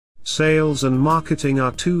Sales and marketing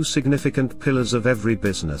are two significant pillars of every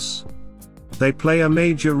business. They play a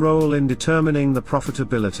major role in determining the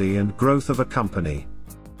profitability and growth of a company.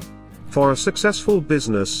 For a successful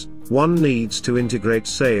business, one needs to integrate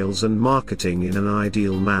sales and marketing in an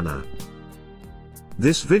ideal manner.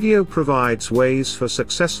 This video provides ways for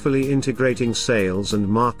successfully integrating sales and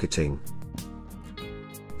marketing.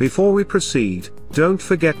 Before we proceed, don't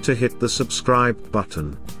forget to hit the subscribe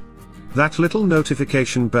button. That little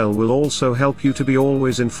notification bell will also help you to be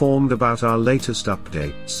always informed about our latest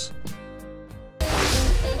updates.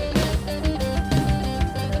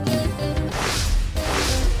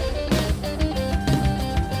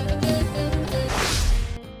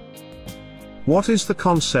 What is the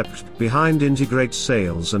concept behind integrate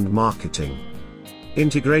sales and marketing?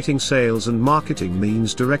 Integrating sales and marketing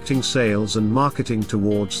means directing sales and marketing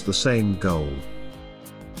towards the same goal.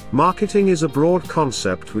 Marketing is a broad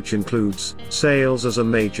concept which includes sales as a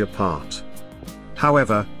major part.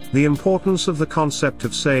 However, the importance of the concept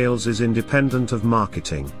of sales is independent of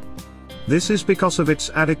marketing. This is because of its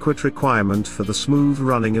adequate requirement for the smooth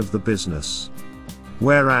running of the business.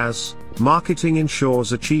 Whereas, marketing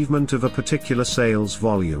ensures achievement of a particular sales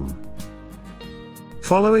volume.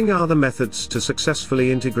 Following are the methods to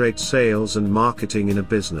successfully integrate sales and marketing in a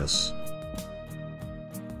business.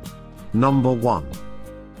 Number 1.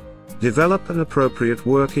 Develop an appropriate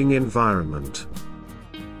working environment.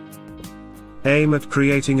 Aim at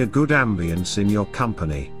creating a good ambience in your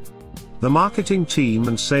company. The marketing team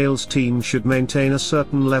and sales team should maintain a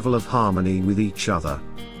certain level of harmony with each other.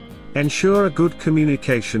 Ensure a good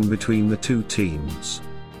communication between the two teams.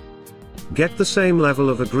 Get the same level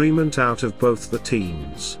of agreement out of both the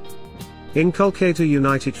teams. Inculcate a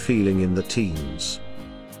united feeling in the teams.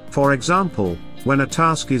 For example, when a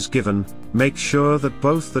task is given, make sure that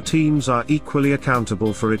both the teams are equally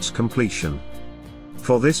accountable for its completion.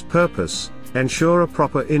 For this purpose, ensure a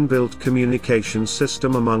proper inbuilt communication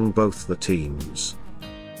system among both the teams.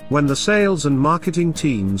 When the sales and marketing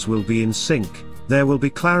teams will be in sync, there will be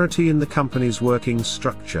clarity in the company's working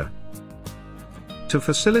structure. To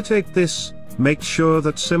facilitate this, make sure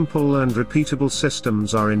that simple and repeatable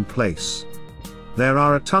systems are in place. There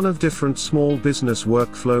are a ton of different small business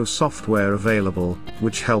workflow software available,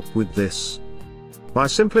 which help with this. By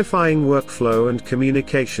simplifying workflow and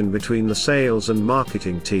communication between the sales and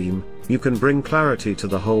marketing team, you can bring clarity to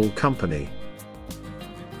the whole company.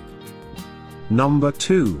 Number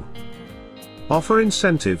 2. Offer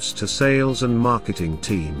incentives to sales and marketing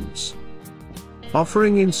teams.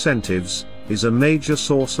 Offering incentives is a major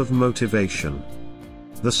source of motivation.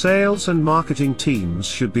 The sales and marketing teams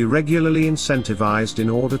should be regularly incentivized in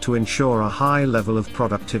order to ensure a high level of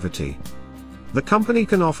productivity. The company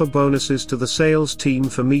can offer bonuses to the sales team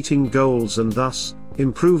for meeting goals and thus,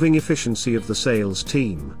 improving efficiency of the sales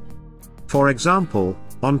team. For example,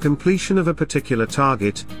 on completion of a particular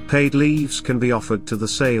target, paid leaves can be offered to the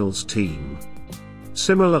sales team.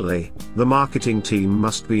 Similarly, the marketing team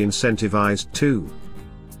must be incentivized too.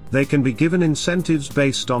 They can be given incentives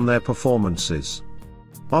based on their performances.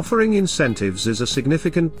 Offering incentives is a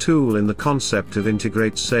significant tool in the concept of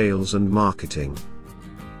integrate sales and marketing.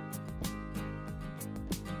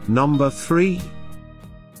 Number 3.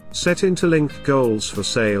 Set interlinked goals for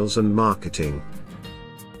sales and marketing.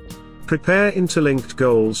 Prepare interlinked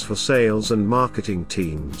goals for sales and marketing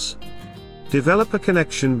teams. Develop a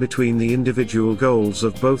connection between the individual goals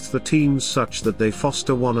of both the teams such that they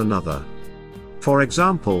foster one another. For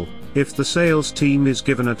example, if the sales team is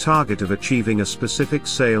given a target of achieving a specific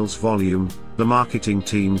sales volume, the marketing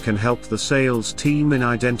team can help the sales team in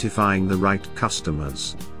identifying the right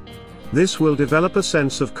customers. This will develop a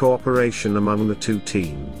sense of cooperation among the two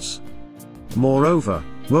teams. Moreover,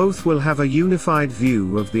 both will have a unified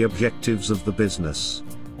view of the objectives of the business.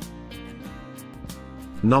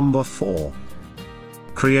 Number 4.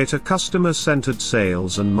 Create a customer-centered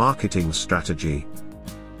sales and marketing strategy.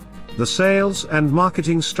 The sales and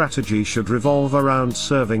marketing strategy should revolve around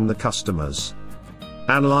serving the customers.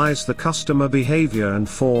 Analyze the customer behavior and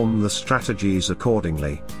form the strategies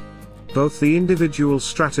accordingly. Both the individual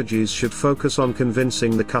strategies should focus on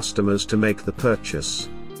convincing the customers to make the purchase.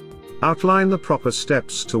 Outline the proper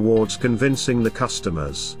steps towards convincing the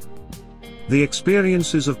customers. The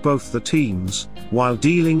experiences of both the teams, while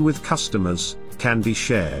dealing with customers, can be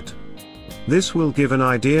shared. This will give an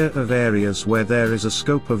idea of areas where there is a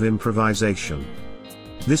scope of improvisation.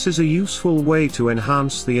 This is a useful way to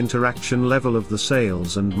enhance the interaction level of the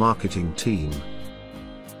sales and marketing team.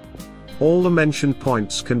 All the mentioned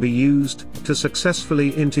points can be used to successfully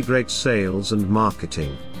integrate sales and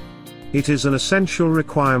marketing. It is an essential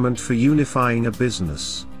requirement for unifying a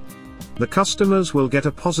business. The customers will get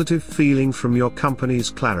a positive feeling from your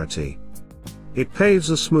company's clarity. It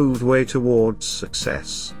paves a smooth way towards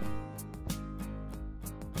success.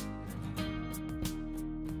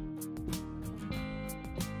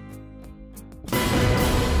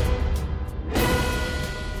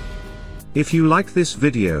 If you like this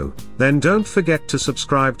video, then don't forget to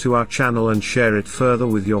subscribe to our channel and share it further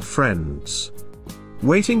with your friends.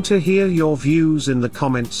 Waiting to hear your views in the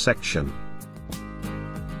comments section.